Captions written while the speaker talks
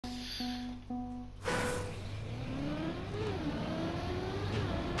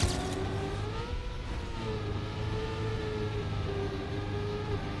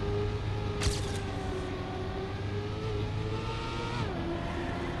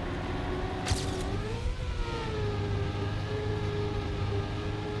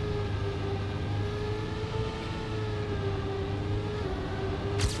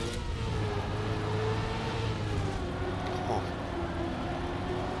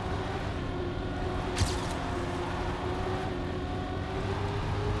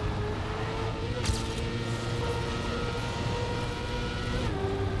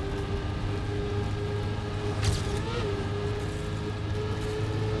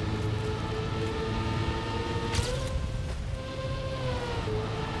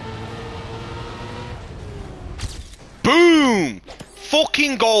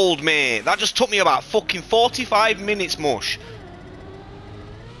fucking gold, mate. That just took me about fucking 45 minutes, mush.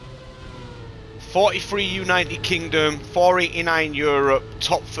 43 United Kingdom, 489 Europe,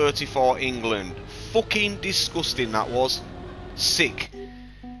 top 34 England. Fucking disgusting that was. Sick.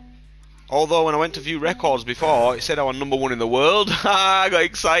 Although when I went to view records before, it said I was #1 in the world. I got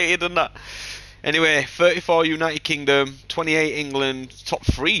excited and that. Anyway, 34 United Kingdom, 28 England, top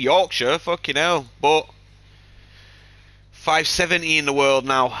 3 Yorkshire, fucking hell. But 570 in the world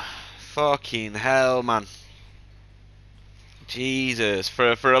now. Fucking hell, man. Jesus.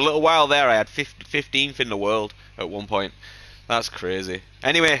 For a little while there, I had 15th in the world at one point. That's crazy.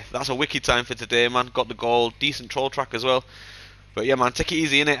 Anyway, that's a wicked time for today, man. Got the gold. Decent troll track as well. But yeah, man, take it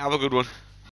easy, innit? Have a good one.